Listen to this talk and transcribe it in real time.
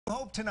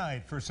Hope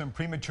tonight for some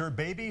premature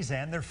babies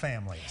and their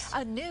families.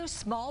 A new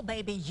small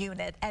baby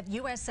unit at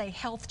USA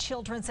Health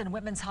Children's and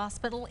Women's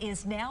Hospital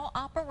is now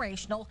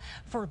operational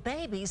for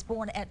babies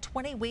born at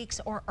 20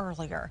 weeks or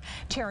earlier.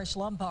 Cherish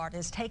Lombard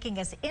is taking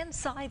us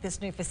inside this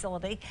new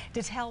facility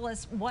to tell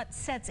us what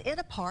sets it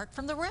apart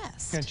from the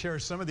rest. And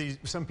Cherish,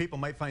 some people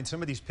might find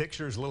some of these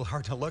pictures a little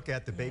hard to look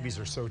at. The babies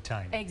are so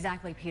tiny.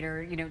 Exactly,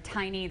 Peter. You know,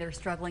 tiny, they're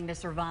struggling to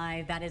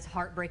survive. That is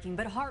heartbreaking,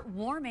 but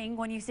heartwarming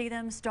when you see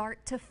them start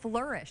to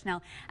flourish.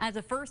 Now, as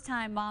a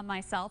first-time mom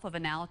myself of a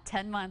now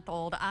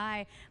 10-month-old,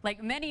 I,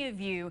 like many of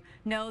you,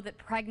 know that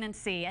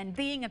pregnancy and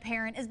being a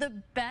parent is the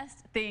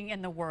best thing in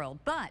the world.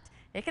 But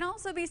it can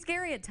also be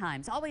scary at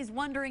times, always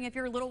wondering if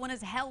your little one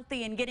is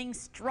healthy and getting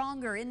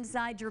stronger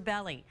inside your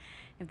belly.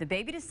 If the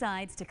baby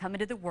decides to come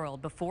into the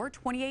world before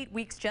 28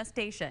 weeks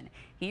gestation,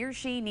 he or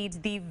she needs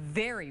the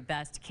very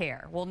best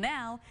care. Well,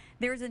 now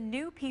there's a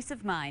new peace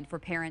of mind for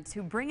parents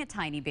who bring a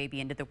tiny baby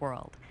into the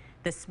world.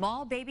 The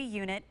small baby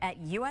unit at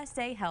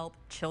USA Health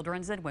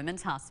Children's and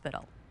Women's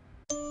Hospital.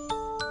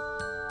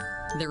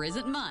 There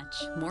isn't much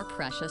more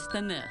precious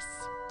than this.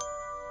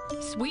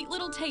 Sweet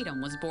little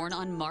Tatum was born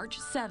on March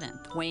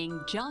 7th, weighing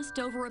just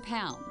over a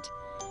pound.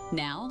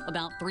 Now,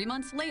 about 3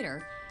 months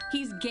later,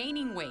 he's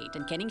gaining weight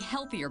and getting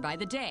healthier by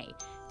the day,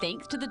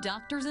 thanks to the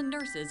doctors and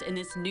nurses in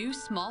this new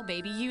small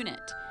baby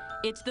unit.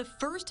 It's the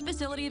first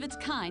facility of its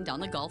kind on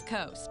the Gulf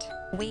Coast.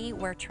 We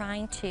were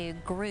trying to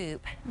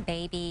group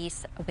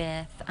babies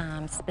with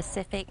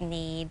specific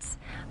needs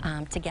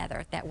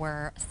together that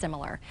were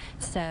similar.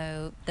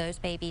 So those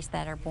babies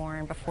that are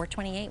born before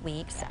 28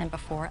 weeks and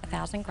before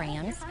 1,000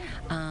 grams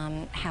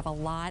have a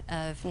lot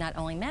of not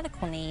only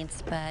medical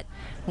needs, but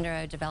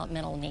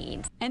neurodevelopmental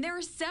needs. And there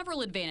are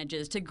several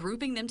advantages to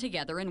grouping them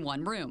together in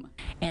one room.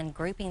 And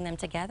grouping them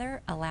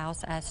together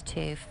allows us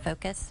to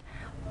focus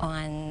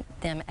on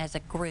them as a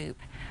group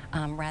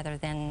rather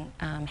than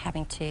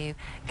having to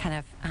kind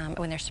of,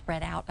 when they're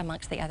spread out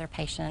amongst the other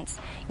patients,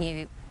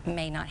 you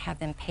may not have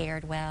them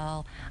paired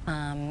well,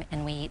 and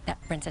that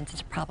brings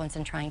into problems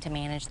in trying to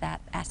manage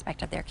that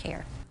aspect of their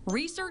care.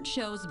 Research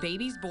shows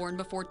babies born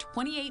before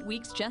 28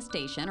 weeks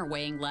gestation or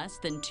weighing less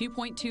than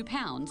 2.2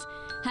 pounds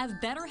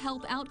have better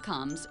health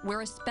outcomes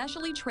where a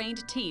specially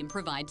trained team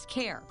provides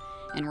care.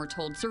 And we're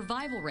told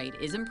survival rate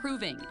is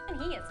improving.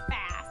 And he is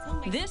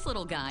fast. This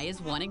little guy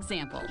is one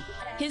example.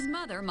 His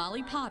mother,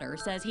 Molly Potter,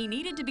 says he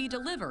needed to be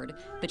delivered,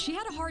 but she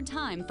had a hard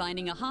time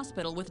finding a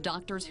hospital with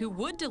doctors who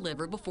would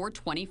deliver before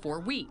 24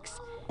 weeks.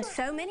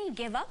 So many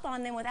give up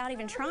on them without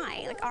even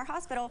trying. Like our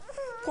hospital,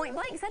 point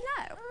blank, said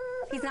no.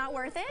 He's not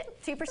worth it,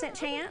 2%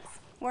 chance,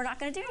 we're not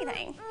going to do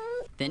anything.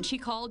 Then she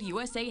called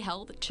USA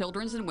Health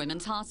Children's and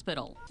Women's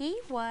Hospital. He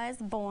was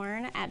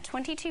born at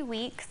 22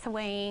 weeks,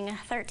 weighing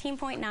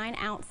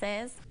 13.9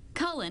 ounces.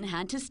 Cullen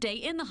had to stay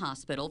in the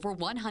hospital for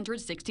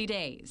 160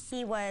 days.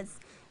 He was,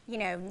 you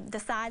know, the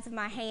size of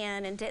my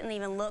hand and didn't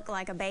even look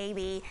like a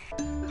baby.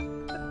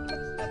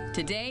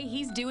 Today,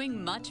 he's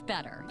doing much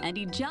better, and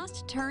he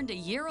just turned a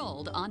year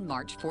old on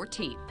March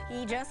 14th.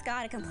 He just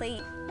got a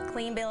complete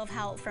clean bill of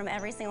health from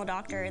every single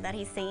doctor that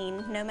he's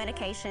seen, no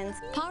medications.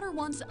 Potter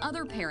wants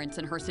other parents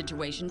in her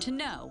situation to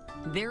know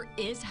there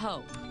is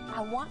hope.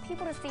 I want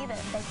people to see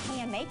that they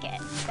can make it,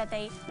 that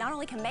they not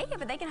only can make it,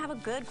 but they can have a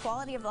good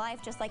quality of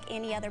life just like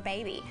any other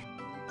baby.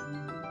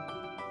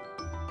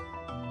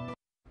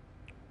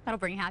 That'll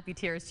bring happy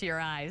tears to your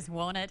eyes,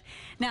 won't it?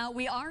 Now,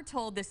 we are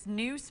told this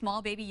new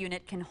small baby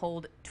unit can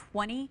hold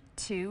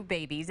 22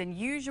 babies, and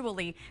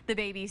usually the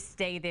babies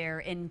stay there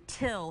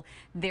until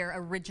their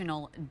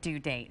original due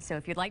date. So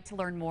if you'd like to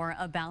learn more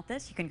about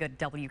this, you can go to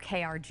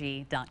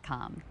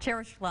WKRG.com.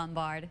 Cherish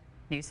Lombard,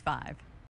 News 5.